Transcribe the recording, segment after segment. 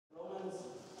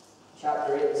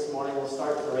chapter 8 this morning. We'll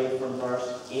start to read from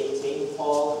verse 18.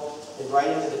 Paul is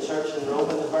writing to the church in Rome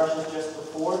in the verses just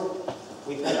before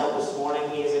we pick up this morning.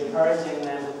 He is encouraging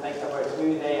them to think about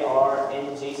who they are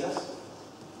in Jesus.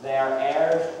 They are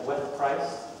heirs with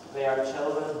Christ. They are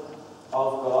children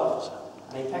of God.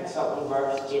 And he picks up in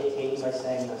verse 18 by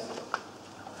saying this: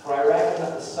 "For I reckon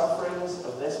that the sufferings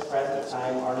of this present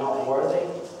time are not worthy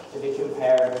to be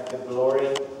compared with the glory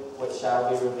which shall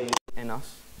be revealed in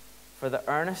us. For the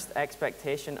earnest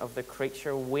expectation of the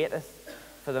creature waiteth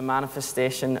for the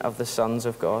manifestation of the sons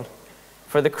of God.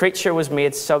 For the creature was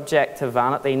made subject to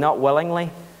vanity, not willingly,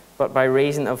 but by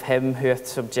reason of him who hath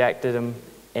subjected him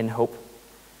in hope.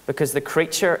 Because the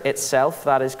creature itself,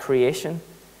 that is creation,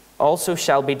 also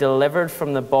shall be delivered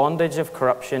from the bondage of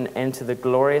corruption into the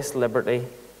glorious liberty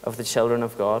of the children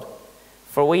of God.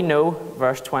 For we know,"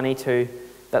 verse 22,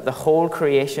 "that the whole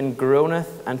creation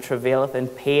groaneth and travaileth in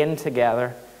pain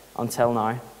together until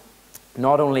now.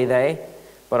 Not only they,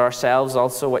 but ourselves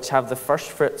also, which have the first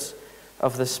fruits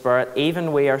of the Spirit,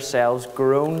 even we ourselves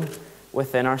groan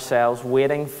within ourselves,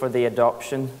 waiting for the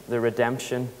adoption, the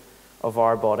redemption of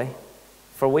our body.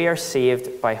 For we are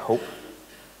saved by hope.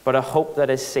 But a hope that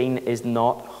is seen is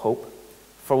not hope.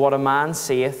 For what a man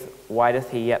seeth, why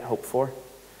doth he yet hope for?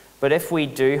 But if we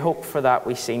do hope for that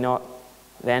we see not,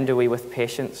 then do we with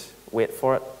patience wait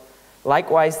for it.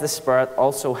 Likewise the Spirit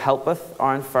also helpeth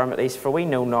our infirmities, for we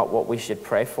know not what we should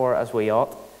pray for as we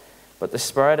ought. But the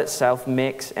Spirit itself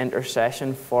makes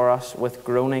intercession for us with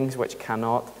groanings which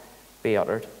cannot be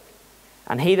uttered.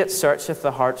 And he that searcheth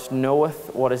the hearts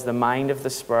knoweth what is the mind of the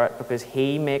Spirit, because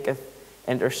he maketh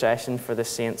intercession for the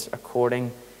saints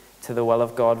according to the will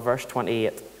of God." Verse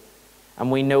 28.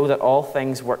 "And we know that all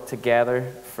things work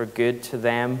together for good to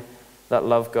them that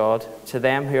love God, to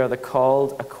them who are the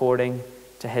called according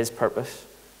to his purpose.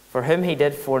 For whom he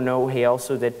did foreknow, he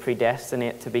also did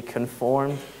predestinate to be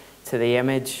conformed to the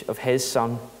image of his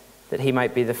Son, that he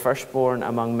might be the firstborn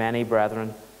among many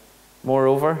brethren.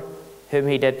 Moreover, whom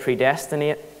he did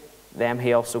predestinate, them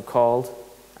he also called,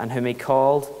 and whom he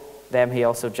called, them he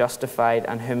also justified,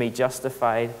 and whom he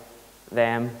justified,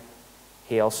 them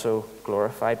he also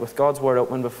glorified." With God's word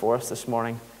open before us this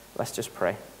morning, let's just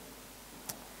pray.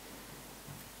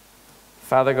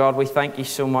 Father God, we thank you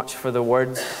so much for the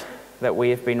words that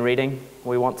we have been reading.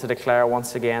 We want to declare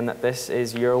once again that this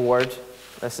is your word.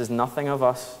 This is nothing of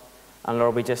us. And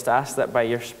Lord, we just ask that by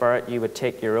your Spirit you would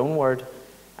take your own word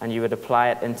and you would apply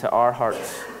it into our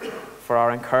hearts for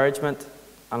our encouragement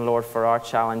and, Lord, for our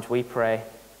challenge, we pray,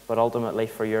 but ultimately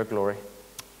for your glory.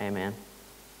 Amen.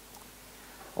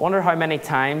 I wonder how many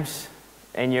times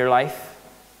in your life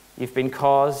you've been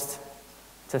caused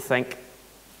to think,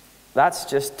 that's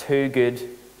just too good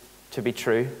to be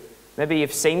true. Maybe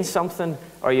you've seen something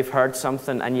or you've heard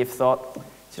something and you've thought, do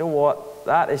you know what?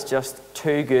 That is just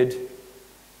too good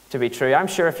to be true. I'm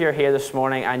sure if you're here this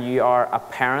morning and you are a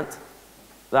parent,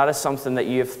 that is something that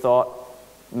you have thought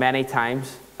many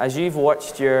times. As you've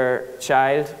watched your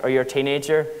child or your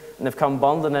teenager and they've come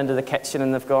bundling into the kitchen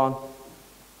and they've gone,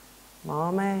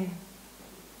 "Mommy,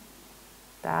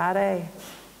 Daddy,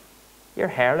 your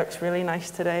hair looks really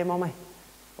nice today, Mommy."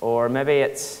 Or maybe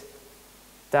it's,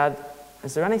 "Dad,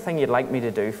 is there anything you'd like me to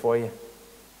do for you?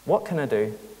 What can I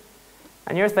do?"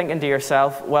 And you're thinking to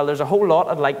yourself, well, there's a whole lot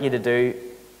I'd like you to do,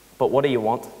 but what do you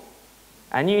want?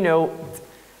 And you know,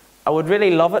 I would really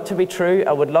love it to be true.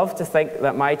 I would love to think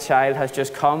that my child has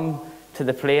just come to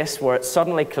the place where it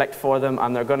suddenly clicked for them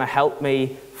and they're going to help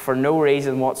me for no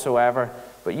reason whatsoever.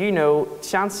 But you know,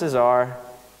 chances are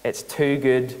it's too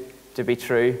good to be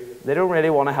true. They don't really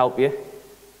want to help you.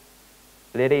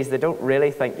 Ladies, they don't really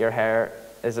think your hair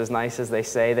is as nice as they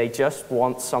say. They just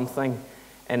want something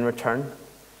in return.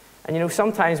 And you know,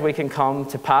 sometimes we can come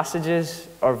to passages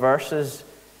or verses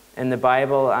in the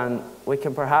Bible and we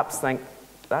can perhaps think,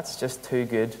 that's just too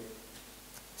good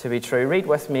to be true. Read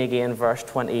with me again verse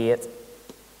 28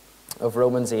 of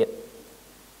Romans 8.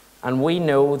 "And we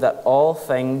know that all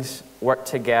things work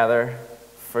together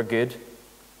for good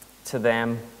to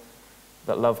them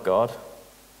that love God."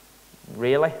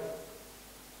 Really?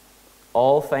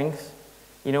 All things?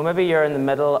 You know, maybe you're in the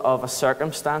middle of a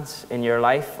circumstance in your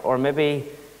life, or maybe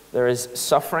there is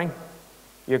suffering.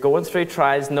 You're going through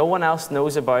trials, no one else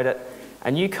knows about it,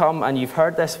 and you come and you've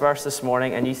heard this verse this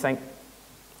morning and you think,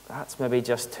 that's maybe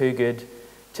just too good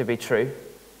to be true.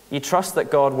 You trust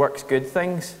that God works good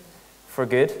things for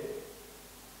good,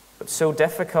 but so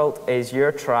difficult is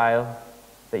your trial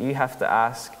that you have to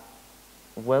ask,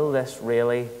 will this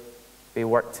really be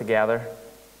worked together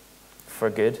for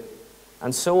good?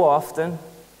 And so often,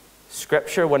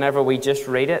 Scripture, whenever we just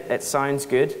read it, it sounds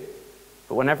good.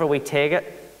 But whenever we take it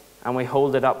and we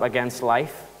hold it up against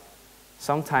life,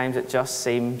 sometimes it just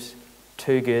seems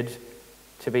too good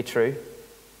to be true.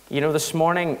 You know, this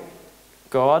morning,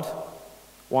 God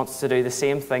wants to do the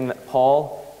same thing that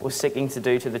Paul was seeking to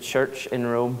do to the church in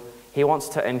Rome. He wants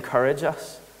to encourage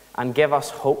us and give us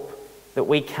hope that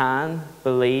we can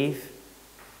believe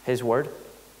his word,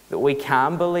 that we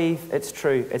can believe it's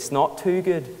true. It's not too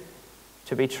good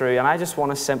to be true. And I just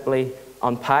want to simply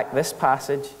unpack this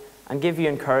passage and give you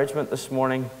encouragement this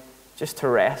morning just to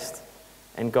rest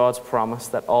in God's promise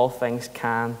that all things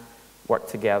can work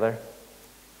together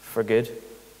for good.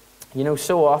 You know,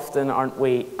 so often aren't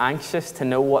we anxious to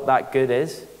know what that good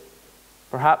is?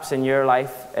 Perhaps in your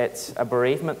life it's a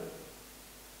bereavement.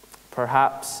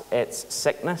 Perhaps it's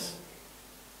sickness.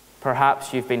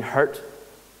 Perhaps you've been hurt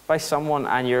by someone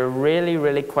and you're really,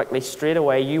 really quickly, straight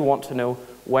away, you want to know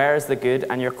where's the good,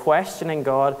 and you're questioning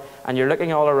God and you're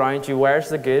looking all around you, where's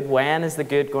the good? When is the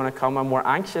good going to come? And we're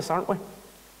anxious, aren't we?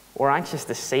 We're anxious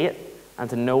to see it and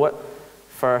to know it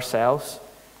for ourselves.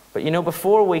 But you know,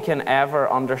 before we can ever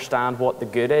understand what the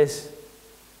good is,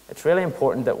 it's really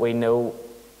important that we know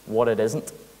what it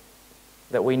isn't.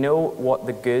 That we know what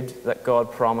the good that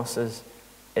God promises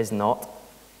is not.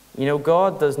 You know,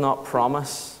 God does not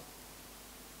promise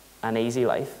an easy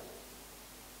life.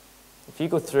 If you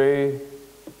go through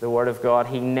the Word of God,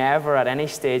 he never at any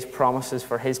stage promises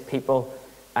for his people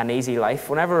an easy life.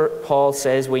 Whenever Paul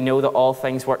says we know that all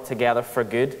things work together for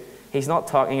good, he's not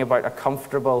talking about a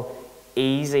comfortable,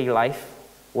 easy life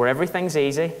where everything's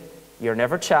easy, you're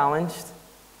never challenged,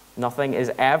 nothing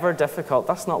is ever difficult.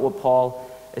 That's not what Paul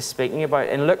is speaking about.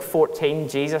 In Luke 14,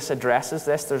 Jesus addresses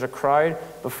this. There's a crowd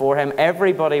before him.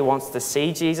 Everybody wants to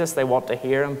see Jesus. They want to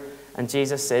hear him. And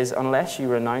Jesus says, unless you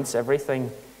renounce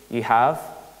everything you have,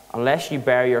 unless you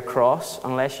bear your cross,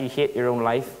 unless you hate your own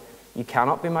life, you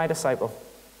cannot be my disciple.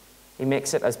 He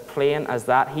makes it as plain as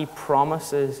that. He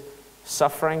promises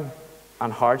suffering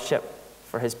and hardship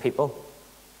for his people.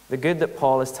 The good that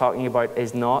Paul is talking about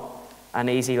is not an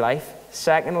easy life.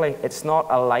 Secondly, it's not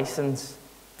a license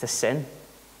to sin.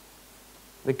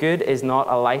 The good is not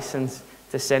a license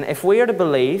to sin. If we are to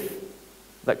believe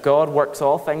that God works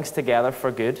all things together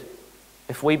for good,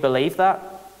 if we believe that,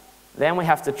 then we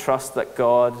have to trust that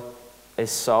God is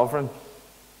sovereign.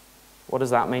 What does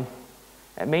that mean?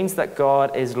 It means that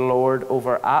God is Lord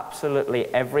over absolutely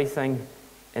everything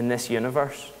in this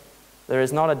universe. There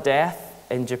is not a death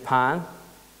in Japan,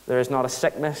 there is not a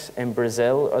sickness in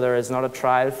Brazil, or there is not a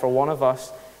trial for one of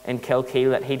us in Kilkeel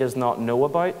that he does not know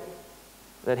about,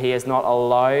 that he is not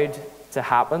allowed to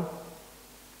happen.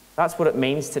 That's what it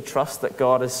means to trust that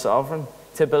God is sovereign,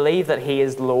 to believe that he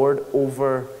is Lord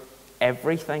over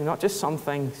everything, not just some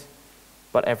things,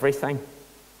 but everything.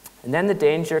 And then the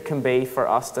danger can be for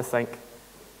us to think,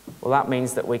 well, that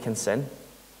means that we can sin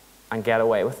and get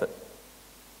away with it.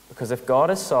 Because if God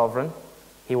is sovereign,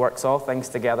 he works all things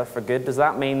together for good. Does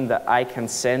that mean that I can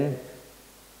sin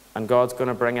and God's going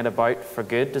to bring it about for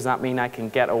good? Does that mean I can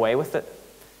get away with it?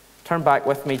 Turn back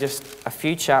with me just a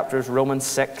few chapters, Romans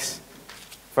 6,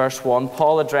 verse 1.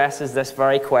 Paul addresses this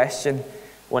very question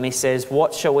when he says,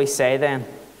 what shall we say then?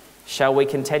 Shall we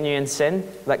continue in sin,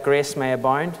 that grace may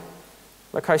abound?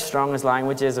 Look how strong his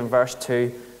language is in verse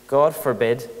 2. God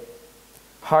forbid.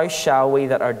 How shall we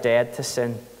that are dead to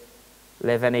sin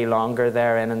live any longer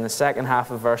therein? In the second half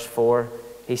of verse 4,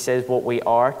 he says what we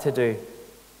are to do.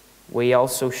 We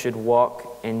also should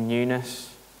walk in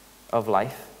newness of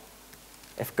life.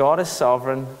 If God is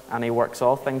sovereign and he works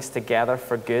all things together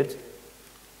for good,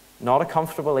 not a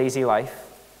comfortable, easy life,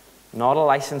 not a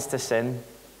license to sin,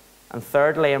 and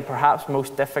thirdly, and perhaps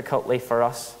most difficultly for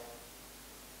us,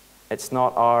 it's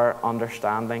not our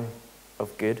understanding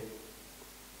of good.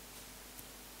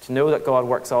 To know that God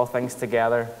works all things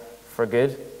together for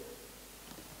good.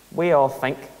 We all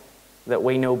think that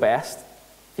we know best.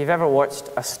 If you've ever watched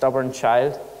a stubborn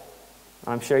child,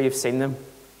 I'm sure you've seen them,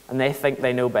 and they think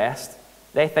they know best.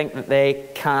 They think that they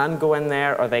can go in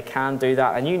there or they can do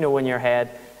that, and you know in your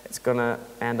head it's going to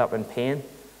end up in pain.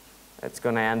 It's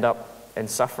going to end up in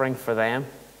suffering for them.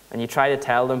 And you try to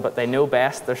tell them, but they know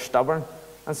best. They're stubborn.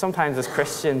 And sometimes as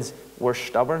Christians, we're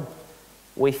stubborn.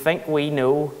 We think we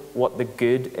know what the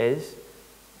good is.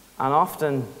 And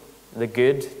often the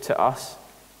good to us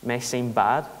may seem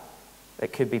bad.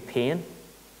 It could be pain.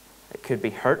 It could be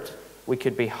hurt. We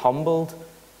could be humbled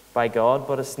by God.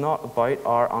 But it's not about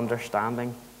our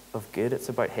understanding of good. It's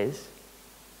about his.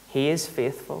 He is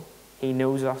faithful. He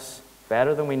knows us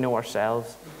better than we know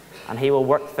ourselves. And he will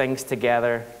work things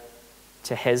together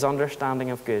to his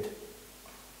understanding of good.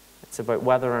 It's about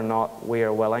whether or not we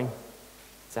are willing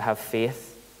to have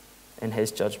faith in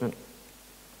his judgment.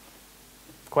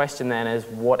 question then is,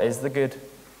 what is the good?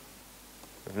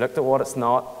 We've looked at what it's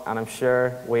not, and I'm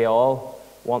sure we all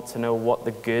want to know what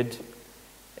the good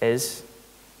is.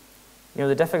 You know,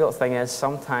 the difficult thing is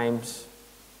sometimes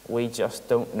we just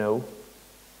don't know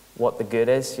what the good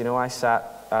is. You know, I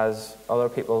sat, as other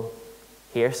people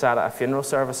here sat at a funeral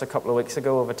service a couple of weeks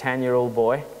ago of a 10-year-old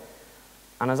boy.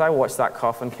 And as I watched that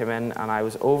coffin come in, and I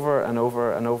was over and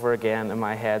over and over again in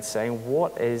my head saying,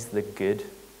 what is the good?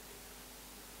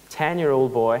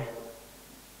 10-year-old boy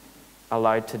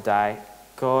allowed to die.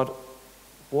 God,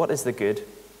 what is the good?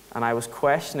 And I was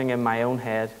questioning in my own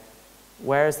head,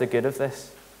 where is the good of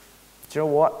this? Do you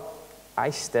know what? I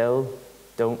still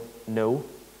don't know.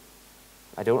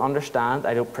 I don't understand.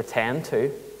 I don't pretend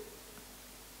to.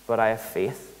 But I have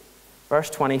faith. Verse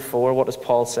 24, what does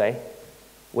Paul say?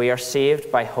 We are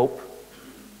saved by hope.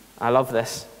 I love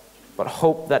this. But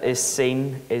hope that is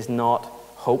seen is not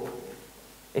hope.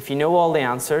 If you know all the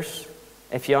answers,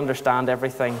 if you understand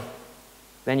everything,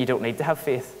 then you don't need to have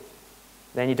faith.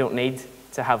 Then you don't need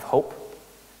to have hope.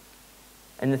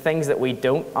 And the things that we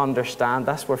don't understand,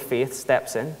 that's where faith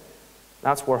steps in.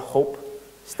 That's where hope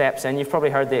steps in. You've probably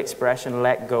heard the expression,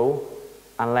 let go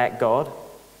and let God.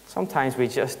 Sometimes we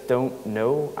just don't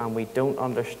know and we don't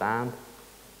understand.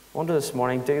 I wonder this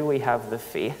morning, do we have the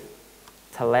faith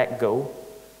to let go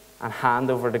and hand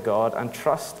over to God and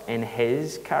trust in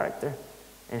His character,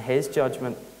 in His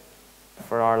judgment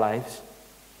for our lives?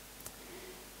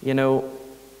 You know,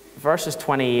 verses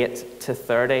 28 to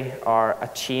 30 are a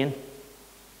chain,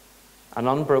 an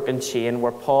unbroken chain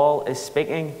where Paul is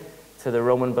speaking to the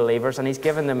Roman believers and he's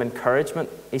given them encouragement.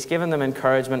 He's given them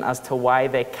encouragement as to why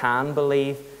they can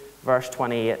believe, verse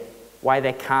 28, why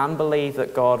they can believe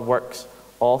that God works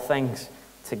all things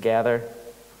together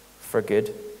for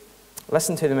good.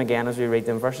 Listen to them again as we read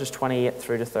them, verses 28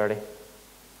 through to 30.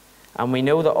 And we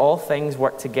know that all things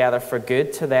work together for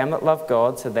good to them that love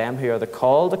God, to them who are the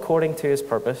called according to His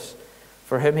purpose,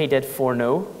 for whom He did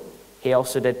foreknow, He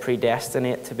also did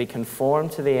predestinate to be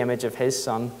conformed to the image of His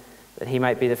Son, that He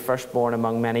might be the firstborn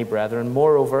among many brethren.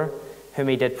 Moreover, whom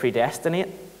He did predestinate,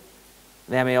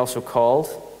 them He also called.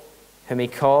 Whom He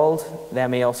called,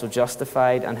 them He also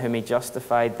justified, and whom He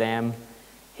justified, them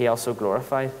He also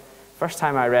glorified. First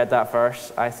time I read that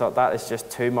verse, I thought that is just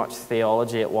too much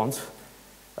theology at once.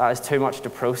 That is too much to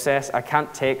process. I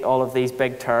can't take all of these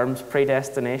big terms,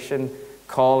 predestination,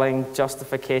 calling,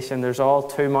 justification. There's all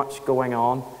too much going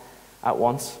on at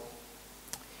once.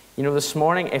 You know, this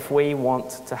morning, if we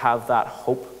want to have that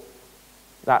hope,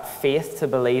 that faith to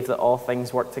believe that all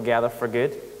things work together for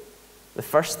good, the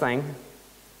first thing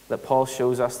that Paul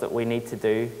shows us that we need to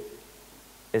do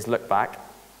is look back.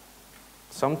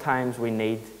 Sometimes we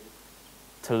need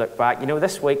to look back. You know,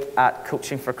 this week at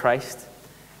Coaching for Christ,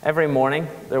 every morning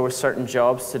there were certain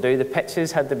jobs to do. The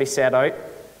pitches had to be set out,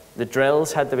 the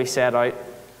drills had to be set out,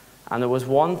 and there was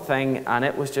one thing, and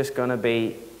it was just going to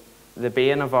be the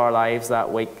bane of our lives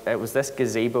that week. It was this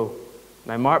gazebo.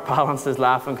 Now, Mark Balance is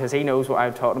laughing because he knows what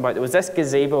I'm talking about. There was this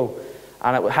gazebo,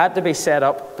 and it had to be set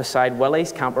up beside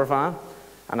Willie's camper van.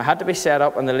 And it had to be set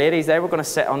up, and the ladies, they were going to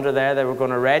sit under there. They were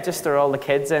going to register all the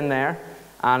kids in there.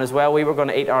 And as well, we were going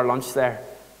to eat our lunch there.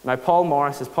 Now, Paul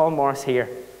Morris here?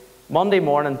 Monday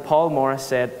morning, Paul Morris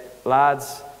said,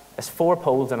 lads, it's 4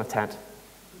 poles and a tent.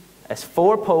 It's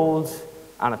 4 poles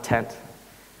and a tent.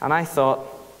 And I thought,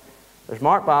 there's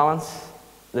Mark Balance,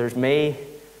 there's me,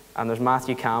 and there's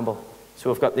Matthew Campbell.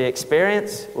 So we've got the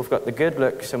experience, we've got the good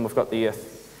looks, and we've got the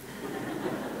youth.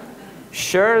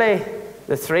 Surely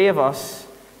the 3 of us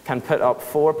can put up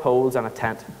 4 poles and a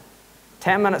tent.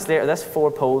 10 minutes later, this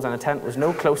 4 poles and a tent was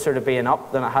no closer to being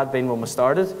up than it had been when we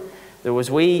started. There was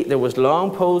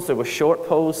long poles, there was short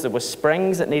poles, there was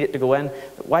springs that needed to go in.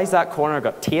 Why's that corner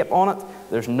got tape on it?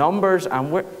 There's numbers,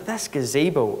 and this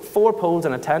gazebo, 4 poles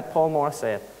and a tent, Paul Morris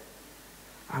said.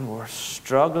 And we're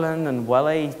struggling, and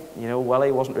Willie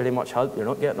wasn't really much help. You're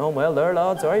not getting on well there,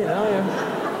 lads, are you?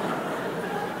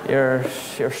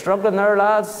 You're struggling there,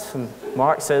 lads. And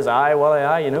Mark says, aye, Willie,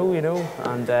 aye, you know.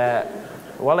 And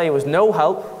Willie was no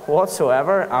help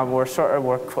whatsoever, and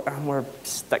we're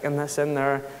sticking this in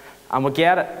there. And we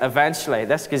get it eventually.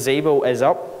 This gazebo is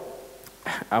up,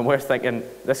 and we're thinking,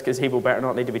 this gazebo better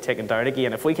not need to be taken down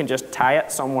again. If we can just tie it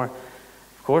somewhere.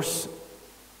 Of course,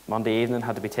 Monday evening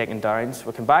had to be taken down. So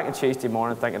we come back on Tuesday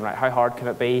morning thinking, right, how hard can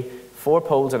it be? 4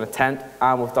 poles and a tent,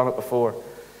 and we've done it before.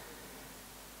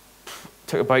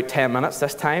 Took about 10 minutes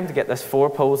this time to get this 4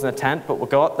 poles in a tent, but we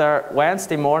got there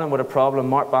Wednesday morning with a problem.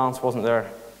 Mark Balance wasn't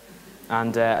there.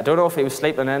 And I don't know if he was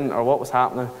sleeping in or what was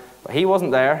happening, but he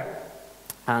wasn't there.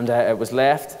 And it was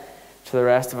left to the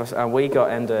rest of us, and we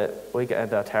got into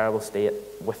a terrible state.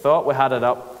 We thought we had it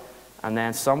up, And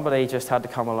then somebody just had to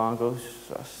come along and go,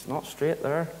 it's not straight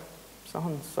there.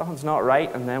 Something's not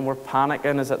right. And then we're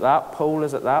panicking. Is it that pole?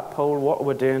 Is it that pole? What are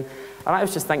we doing? And I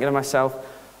was just thinking to myself,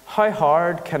 how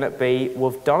hard can it be?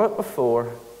 We've done it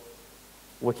before.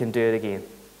 We can do it again.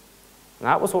 And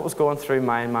that was what was going through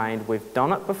my mind. We've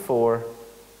done it before.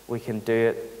 We can do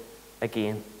it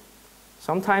again.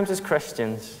 Sometimes as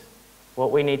Christians,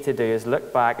 what we need to do is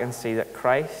look back and see that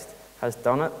Christ has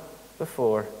done it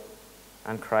before,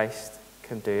 and Christ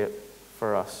can do it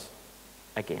for us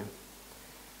again.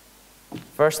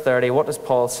 Verse 30, what does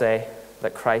Paul say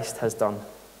that Christ has done?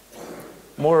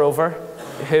 Moreover,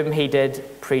 whom he did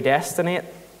predestinate,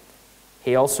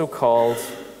 he also called,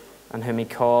 and whom he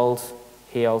called,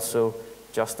 he also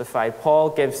justified. Paul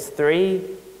gives 3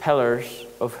 pillars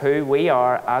of who we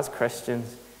are as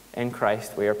Christians in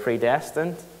Christ. We are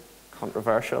predestined,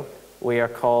 controversial. We are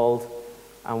called,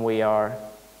 and we are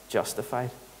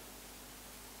justified.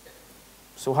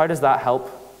 So how does that help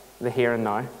the here and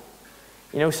now?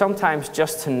 You know, sometimes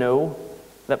just to know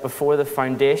that before the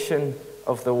foundation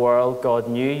of the world, God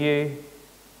knew you,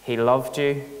 He loved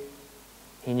you,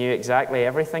 He knew exactly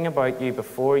everything about you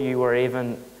before you were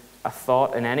even a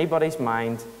thought in anybody's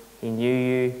mind. He knew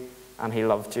you and He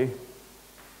loved you.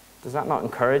 Does that not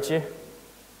encourage you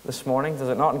this morning? Does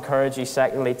it not encourage you,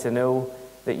 secondly, to know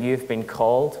that you've been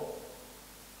called?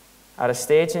 At a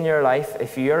stage in your life,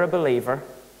 if you're a believer,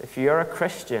 if you're a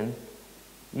Christian,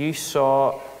 you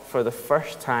saw for the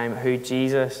first time who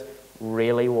Jesus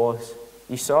really was.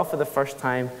 You saw for the first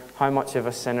time how much of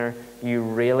a sinner you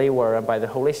really were, and by the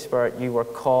Holy Spirit you were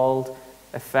called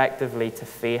effectively to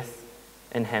faith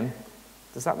in Him.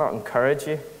 Does that not encourage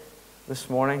you this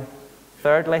morning?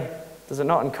 Thirdly, does it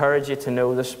not encourage you to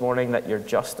know this morning that you're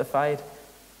justified?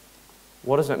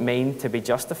 What does it mean to be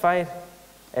justified?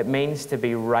 It means to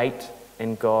be right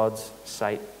in God's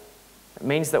sight. It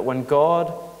means that when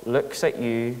God looks at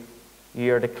you,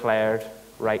 you are declared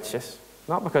righteous.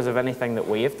 Not because of anything that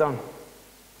we have done,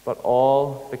 but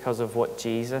all because of what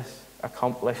Jesus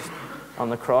accomplished on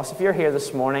the cross. If you're here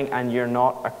this morning and you're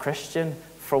not a Christian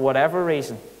for whatever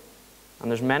reason, and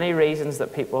there's many reasons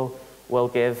that people will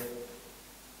give,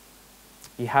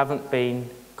 you haven't been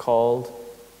called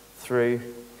through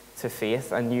to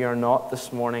faith, and you are not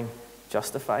this morning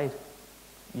justified.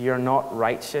 You're not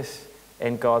righteous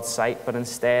in God's sight, but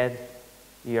instead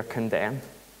you're condemned.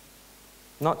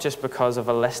 Not just because of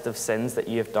a list of sins that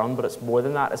you have done, but it's more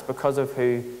than that. It's because of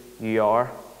who you are.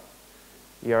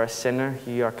 You're a sinner.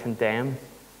 You are condemned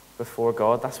before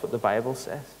God. That's what the Bible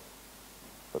says.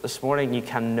 But this morning you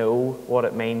can know what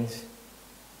it means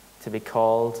to be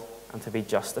called and to be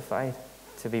justified,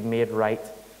 to be made right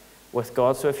with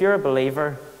God. So if you're a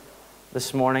believer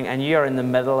this morning and you are in the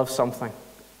middle of something,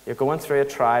 you're going through a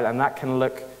trial, and that can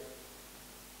look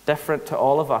different to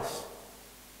all of us,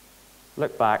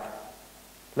 look back.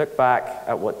 Look back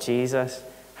at what Jesus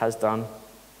has done,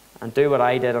 and do what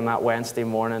I did on that Wednesday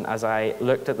morning as I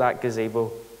looked at that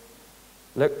gazebo.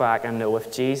 Look back and know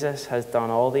if Jesus has done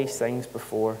all these things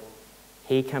before,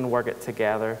 He can work it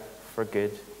together for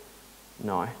good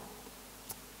now.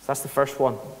 So that's the first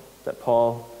one that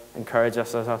Paul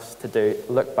encourages us to do.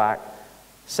 Look back.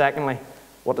 Secondly,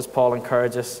 what does Paul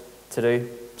encourage us to do?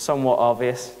 Somewhat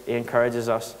obvious. He encourages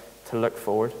us to look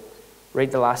forward.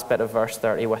 Read the last bit of verse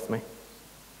 30 with me.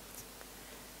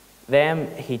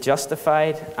 Them He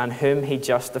justified, and whom He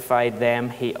justified, them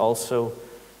He also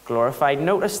glorified.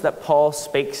 Notice that Paul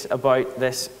speaks about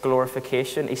this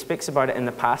glorification. He speaks about it in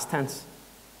the past tense.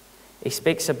 He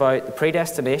speaks about the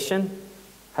predestination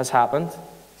has happened.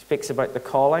 He speaks about the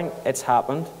calling, it's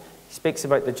happened. He speaks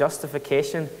about the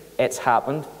justification, it's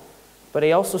happened. But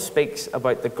he also speaks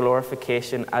about the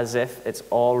glorification as if it's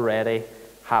already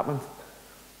happened.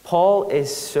 Paul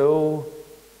is so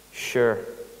sure,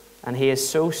 and he is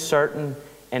so certain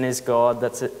in his God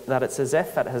that it's as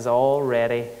if it has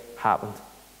already happened.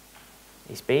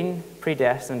 He's been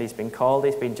predestined, he's been called,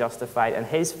 he's been justified, and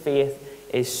his faith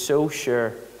is so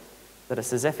sure that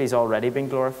it's as if he's already been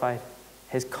glorified.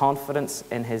 His confidence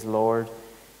in his Lord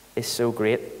is so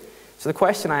great. So the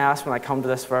question I ask when I come to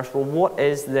this verse, well, what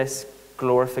is this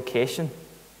glorification?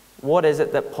 What is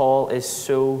it that Paul is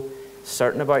so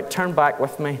certain about? Turn back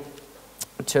with me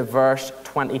to verse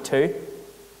 22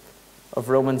 of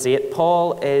Romans 8.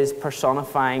 Paul is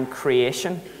personifying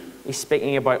creation. He's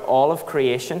speaking about all of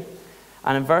creation.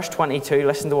 And in verse 22,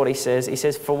 listen to what he says. He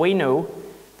says, "For we know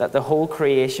that the whole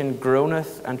creation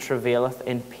groaneth and travaileth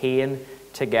in pain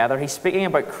together." He's speaking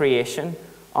about creation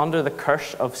under the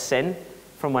curse of sin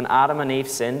from when Adam and Eve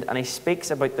sinned. And he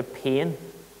speaks about the pain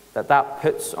that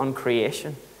puts on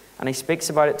creation. And he speaks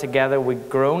about it together. We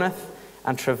groaneth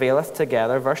and travaileth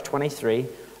together. Verse 23,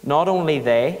 not only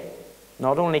they,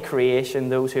 not only creation,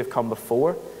 those who have come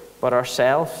before, but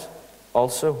ourselves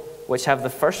also, which have the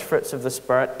first fruits of the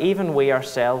Spirit, even we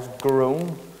ourselves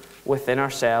groan within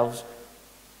ourselves.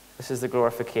 This is the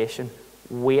glorification,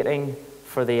 waiting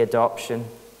for the adoption,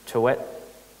 to wit,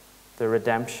 the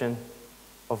redemption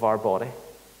of our body.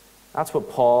 That's what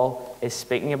Paul is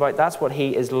speaking about. That's what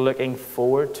he is looking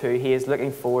forward to. He is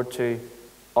looking forward to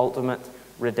ultimate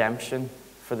redemption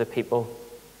for the people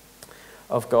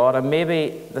of God. And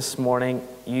maybe this morning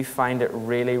you find it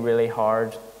really, really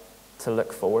hard to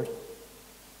look forward.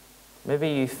 Maybe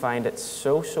you find it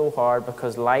so hard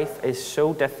because life is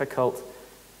so difficult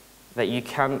that you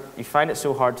find it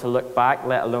so hard to look back,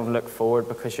 let alone look forward,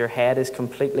 because your head is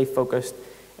completely focused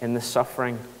in the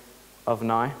suffering of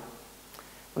now.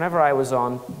 Whenever I was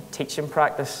on teaching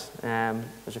practice,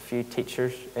 there's a few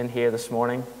teachers in here this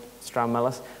morning,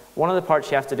 Stranmillis. One of the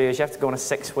parts you have to do is you have to go on a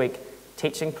 6-week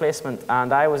teaching placement,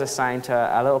 and I was assigned to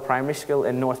a little primary school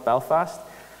in North Belfast,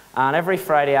 and every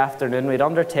Friday afternoon we'd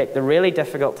undertake the really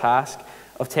difficult task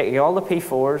of taking all the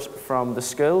P4s from the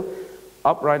school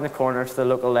up round the corner to the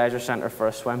local leisure centre for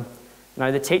a swim.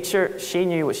 Now the teacher, she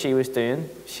knew what she was doing.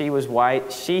 She was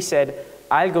white. She said,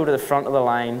 I'll go to the front of the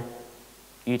line,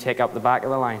 you take up the back of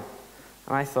the line.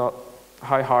 And I thought,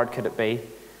 how hard could it be?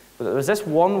 But there was this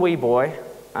one wee boy,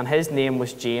 and his name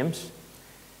was James.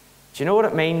 Do you know what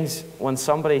it means when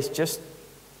somebody's just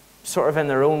sort of in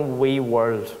their own wee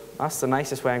world? That's the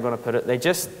nicest way I'm going to put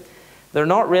it. They're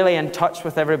not really in touch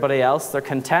with everybody else. They're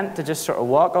content to just sort of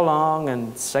walk along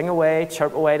and sing away,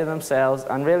 chirp away to themselves,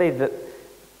 and really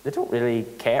they don't really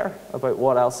care about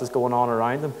what else is going on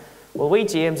around them. Well, wee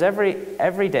James,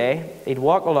 every day, he'd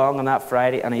walk along on that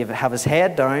Friday, and he'd have his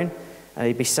head down, and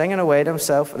he'd be singing away to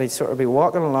himself, and he'd sort of be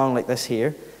walking along like this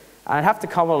here. And I'd have to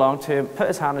come along to him, put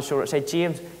his hand on his shoulder, and say,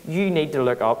 James, you need to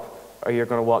look up, or you're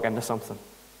going to walk into something.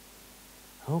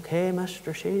 Okay,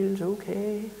 Mr. Shields,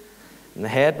 okay. And the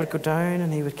head would go down,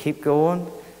 and he would keep going, and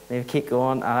he would keep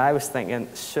going, and I was thinking,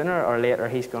 sooner or later,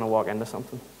 he's going to walk into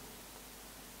something.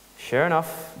 Sure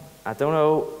enough, I don't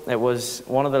know, it was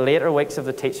one of the later weeks of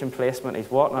the teaching placement. He's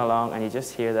walking along, and you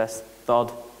just hear this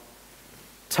thud.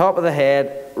 Top of the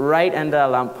head, right into a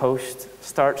lamppost,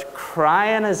 starts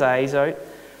crying his eyes out.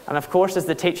 And of course, as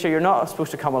the teacher, you're not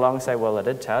supposed to come along and say, well, I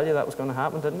did tell you that was going to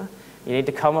happen, didn't I? You need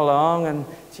to come along and,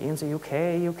 James, are you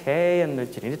okay? Are you okay? And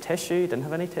do you need a tissue? You didn't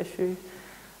have any tissue.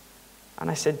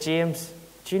 And I said, James,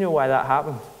 do you know why that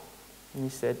happened? And he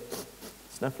said,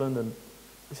 sniffling, and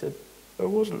he said, I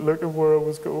wasn't looking where I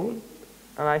was going.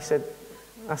 And I said,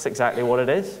 that's exactly what it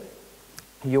is.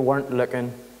 You weren't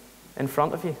looking in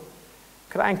front of you.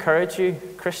 Could I encourage you,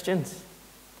 Christians,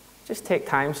 just take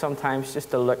time sometimes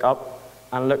just to look up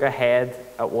and look ahead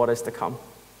at what is to come.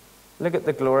 Look at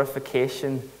the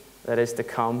glorification that is to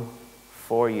come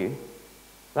for you.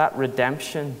 That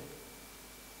redemption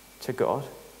to God.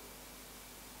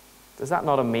 Does that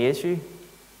not amaze you?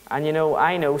 And you know,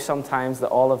 I know sometimes that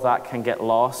all of that can get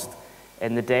lost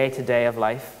in the day-to-day of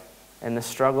life, in the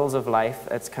struggles of life.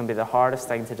 It can be the hardest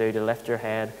thing to do, to lift your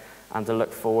head and to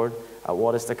look forward at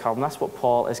what is to come. That's what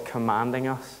Paul is commanding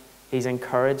us. He's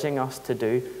encouraging us to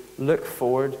do. Look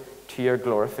forward to your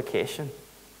glorification.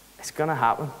 It's going to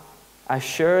happen. As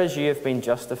sure as you have been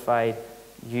justified,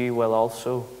 you will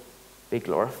also be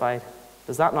glorified.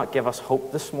 Does that not give us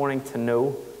hope this morning to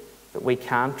know that we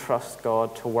can trust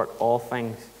God to work all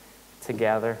things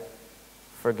together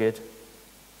for good?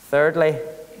 Thirdly,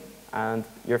 and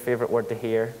your favorite word to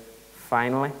hear,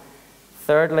 finally.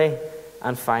 Thirdly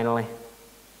and finally,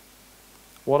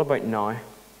 what about now?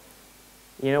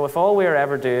 You know, if all we're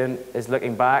ever doing is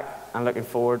looking back and looking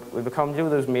forward, we become, you know,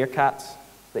 those meerkats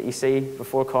that you see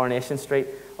before Coronation Street.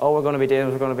 All we're going to be doing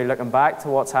is we're going to be looking back to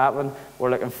what's happened.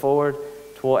 We're looking forward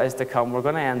to what is to come. We're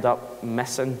going to end up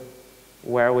missing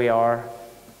where we are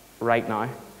right now.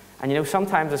 And you know,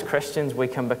 sometimes as Christians, we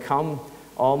can become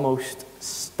almost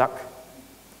stuck.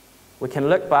 We can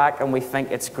look back and we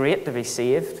think it's great to be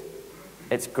saved.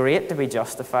 It's great to be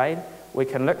justified. We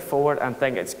can look forward and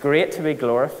think it's great to be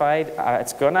glorified.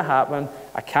 It's going to happen.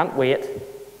 I can't wait.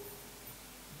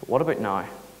 But what about now?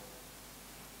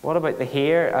 What about the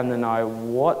here and the now?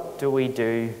 What do we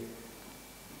do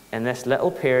in this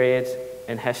little period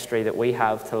in history that we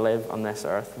have to live on this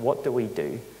earth? What do we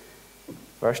do?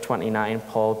 Verse 29,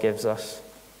 Paul gives us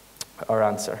our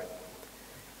answer.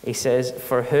 He says,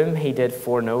 for whom he did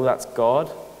foreknow, that's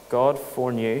God. God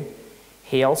foreknew.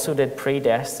 He also did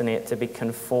predestinate to be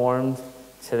conformed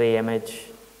to the image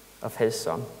of his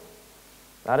Son.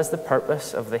 That is the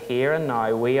purpose of the here and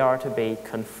now. We are to be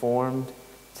conformed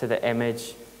to the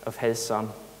image of his Son.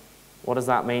 What does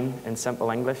that mean in simple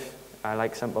English? I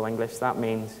like simple English. That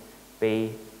means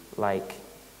be like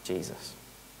Jesus.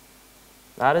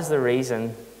 That is the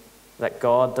reason that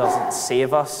God doesn't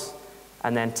save us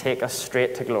and then take us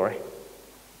straight to glory.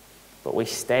 But we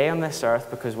stay on this earth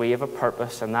because we have a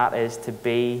purpose, and that is to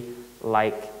be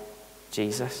like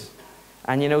Jesus.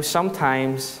 And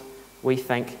sometimes we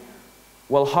think,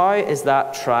 well, how is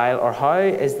that trial, or how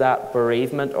is that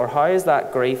bereavement, or how is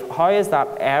that grief, how is that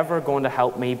ever going to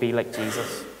help me be like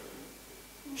Jesus?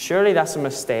 Surely that's a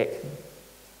mistake.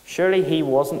 Surely he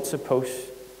wasn't supposed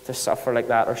to suffer like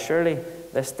that, or surely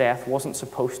this death wasn't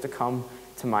supposed to come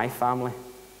to my family.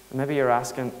 And maybe you're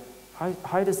asking,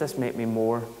 how does this make me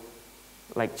more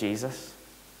like Jesus?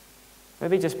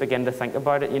 Maybe just begin to think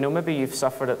about it. Maybe you've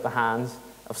suffered at the hands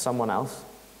of someone else.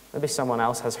 Maybe someone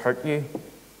else has hurt you,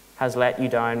 has let you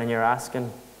down, and you're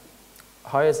asking,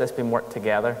 how has this been worked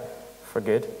together for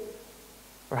good?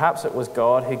 Perhaps it was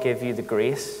God who gave you the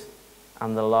grace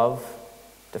and the love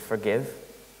to forgive.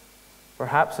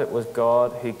 Perhaps it was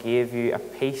God who gave you a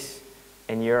peace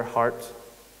in your heart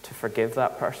to forgive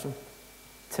that person,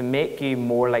 to make you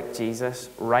more like Jesus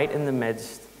right in the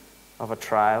midst of a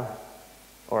trial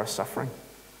or a suffering.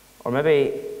 Or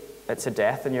maybe it's a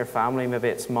death in your family, maybe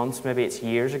it's months, maybe it's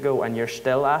years ago, and you're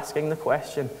still asking the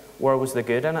question, where was the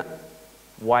good in it?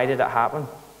 Why did it happen?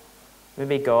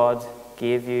 Maybe God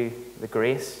gave you the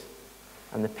grace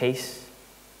and the peace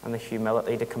and the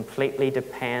humility to completely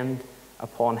depend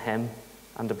upon him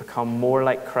and to become more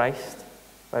like Christ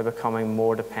by becoming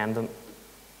more dependent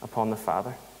upon the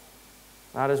Father.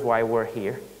 That is why we're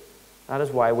here. That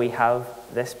is why we have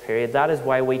this period. That is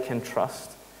why we can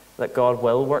trust that God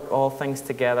will work all things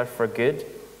together for good.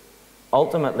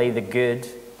 Ultimately, the good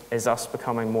is us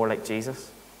becoming more like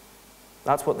Jesus.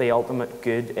 That's what the ultimate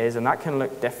good is, and that can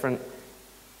look different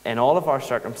in all of our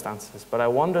circumstances. But I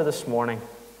wonder this morning,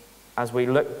 as we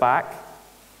look back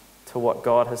to what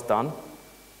God has done,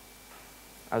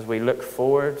 as we look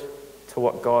forward to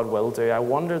what God will do, I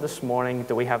wonder this morning,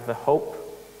 do we have the hope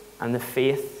and the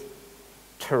faith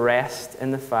to rest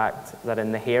in the fact that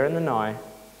in the here and the now,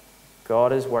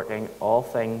 God is working all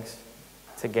things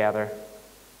together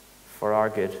for our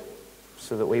good,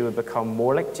 so that we would become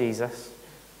more like Jesus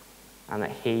and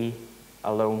that he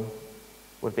alone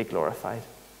would be glorified.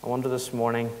 I wonder this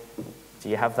morning, do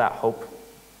you have that hope?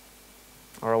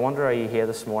 Or I wonder, are you here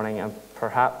this morning and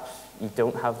perhaps you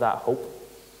don't have that hope?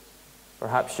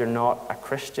 Perhaps you're not a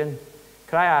Christian.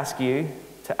 Could I ask you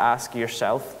to ask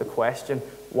yourself the question,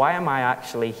 why am I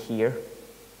actually here?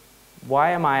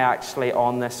 Why am I actually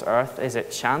on this earth? Is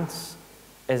it chance?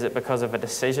 Is it because of a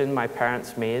decision my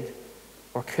parents made?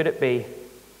 Or could it be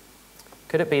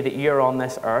that you're on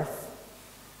this earth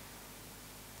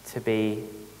to be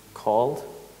called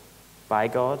by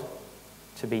God,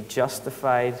 to be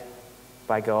justified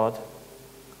by God,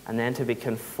 and then to be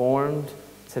conformed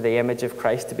to the image of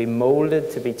Christ, to be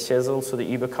molded, to be chiseled, so that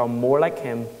you become more like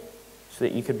him, so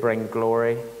that you could bring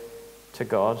glory to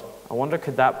God? I wonder,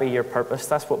 could that be your purpose?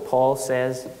 That's what Paul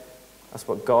says. That's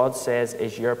what God says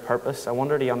is your purpose. I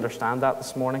wonder, do you understand that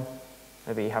this morning?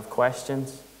 Maybe you have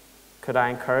questions. Could I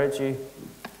encourage you?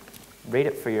 Read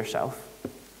it for yourself.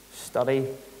 Study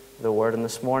the Word. And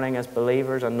this morning, as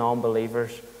believers and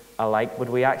non-believers alike, would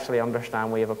we actually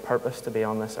understand we have a purpose to be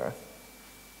on this earth?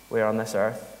 We are on this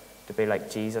earth to be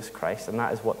like Jesus Christ, and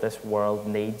that is what this world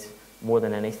needs more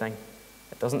than anything.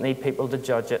 It doesn't need people to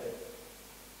judge it.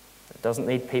 It doesn't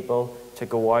need people to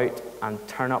go out and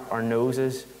turn up our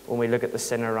noses when we look at the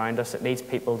sin around us. It needs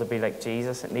people to be like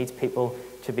Jesus. It needs people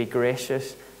to be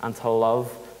gracious and to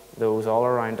love those all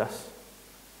around us,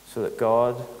 so that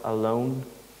God alone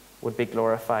would be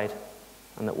glorified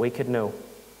and that we could know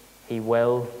He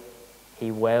will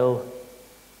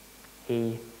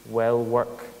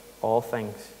work all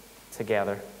things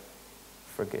together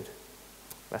for good.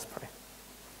 Let's pray.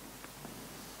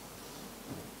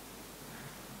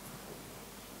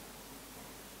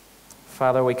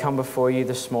 Father, we come before you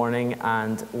this morning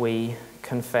and we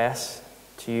confess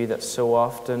to you that so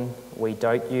often we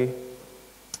doubt you.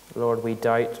 Lord, we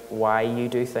doubt why you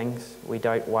do things. We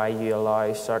doubt why you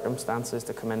allow circumstances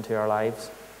to come into our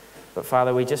lives. But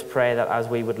Father, we just pray that as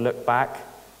we would look back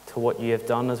to what you have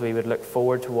done, as we would look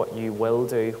forward to what you will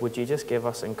do, would you just give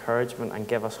us encouragement and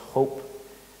give us hope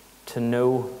to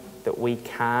know that we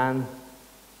can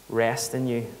rest in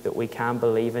you, that we can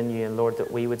believe in you, and Lord,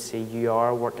 that we would see you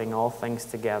are working all things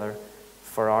together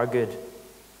for our good.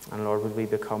 And Lord, would we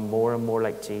become more and more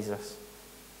like Jesus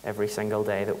every single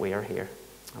day that we are here.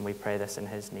 And we pray this in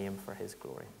his name for his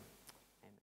glory.